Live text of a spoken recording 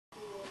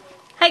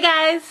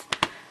Hey guys!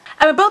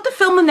 I'm about to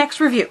film the next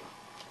review.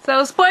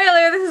 So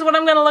spoiler, this is what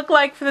I'm gonna look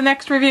like for the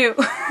next review.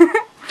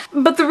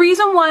 But the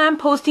reason why I'm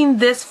posting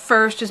this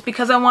first is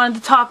because I wanted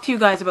to talk to you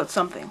guys about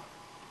something.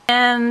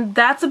 And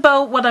that's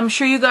about what I'm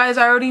sure you guys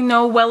already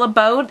know well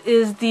about,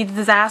 is the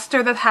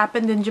disaster that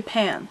happened in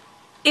Japan.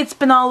 It's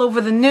been all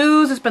over the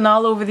news, it's been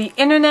all over the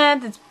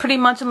internet, it's pretty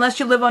much, unless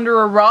you live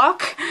under a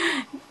rock,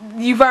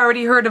 you've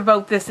already heard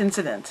about this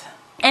incident.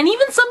 And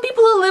even some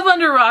people who live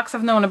under rocks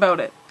have known about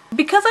it.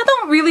 Because I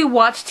don't really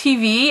watch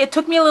TV, it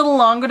took me a little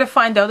longer to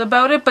find out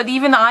about it, but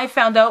even I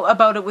found out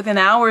about it within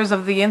hours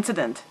of the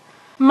incident.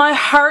 My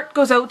heart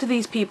goes out to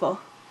these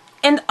people.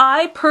 And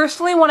I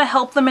personally want to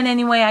help them in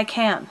any way I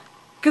can.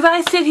 Because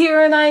I sit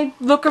here and I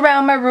look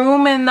around my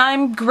room and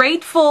I'm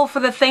grateful for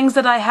the things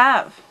that I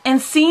have.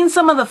 And seeing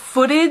some of the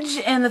footage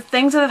and the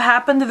things that have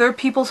happened to their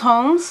people's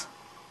homes,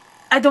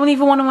 I don't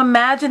even want to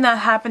imagine that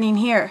happening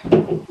here.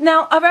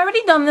 Now, I've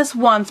already done this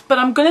once, but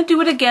I'm going to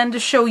do it again to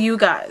show you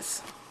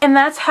guys. And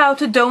that's how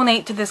to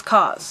donate to this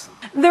cause.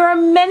 There are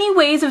many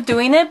ways of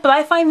doing it, but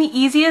I find the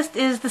easiest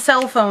is the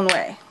cell phone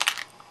way.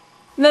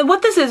 Now,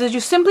 what this is you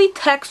simply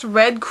text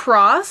Red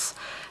Cross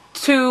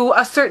to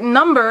a certain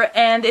number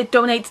and it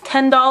donates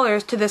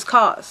 $10 to this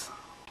cause.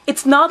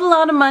 It's not a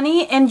lot of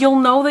money and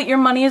you'll know that your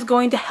money is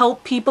going to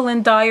help people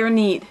in dire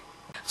need.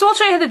 So I'll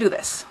show you how to do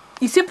this.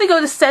 You simply go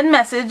to send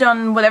message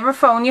on whatever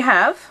phone you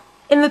have.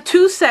 In the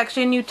to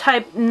section you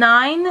type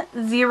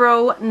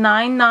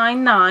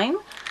 90999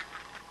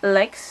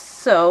 like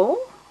so.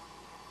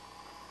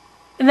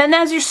 And then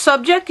as your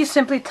subject you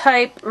simply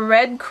type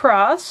Red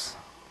Cross.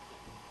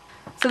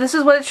 So this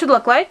is what it should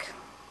look like.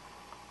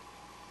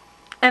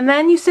 And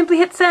then you simply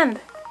hit send.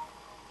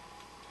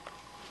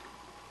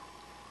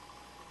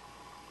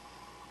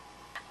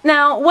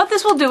 Now, what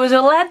this will do is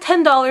it'll add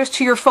 $10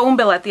 to your phone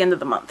bill at the end of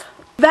the month.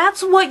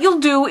 That's what you'll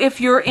do if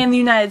you're in the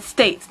United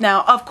States.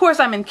 Now, of course,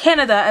 I'm in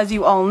Canada, as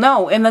you all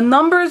know, and the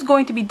number is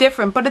going to be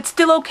different, but it's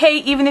still okay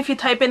even if you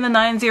type in the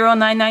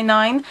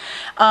 90999.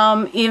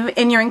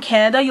 And you're in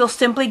Canada, you'll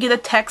simply get a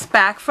text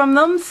back from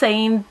them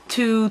saying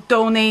to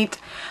donate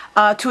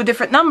to a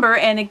different number,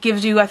 and it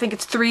gives you, I think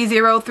it's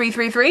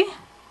 30333.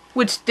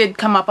 Which did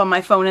come up on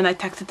my phone and I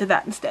texted to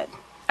that instead.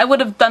 I would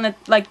have done it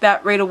like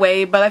that right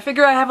away, but I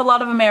figure I have a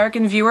lot of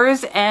American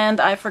viewers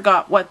and I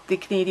forgot what the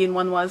Canadian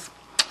one was.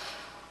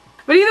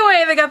 But either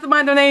way, they got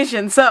my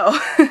donation, so.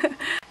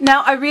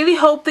 Now, I really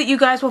hope that you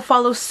guys will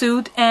follow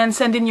suit and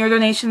send in your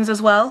donations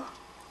as well.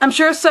 I'm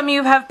sure some of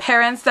you have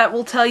parents that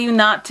will tell you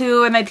not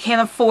to and they can't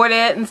afford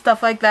it and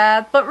stuff like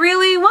that, but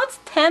really, what's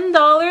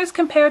 $10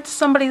 compared to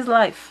somebody's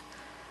life?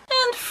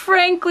 And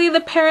frankly, the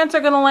parents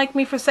are going to like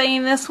me for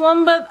saying this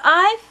one, but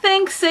I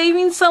think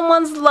saving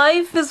someone's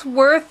life is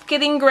worth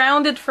getting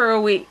grounded for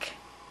a week.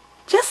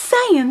 Just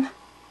saying.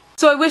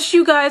 So I wish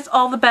you guys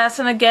all the best,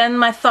 and again,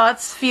 my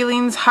thoughts,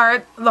 feelings,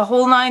 heart, the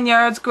whole 9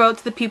 yards go out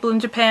to the people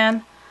in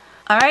Japan.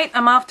 Alright,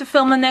 I'm off to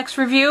film the next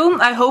review.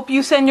 I hope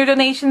you send your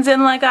donations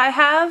in like I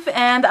have,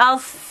 and I'll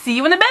see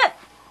you in a bit.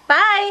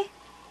 Bye!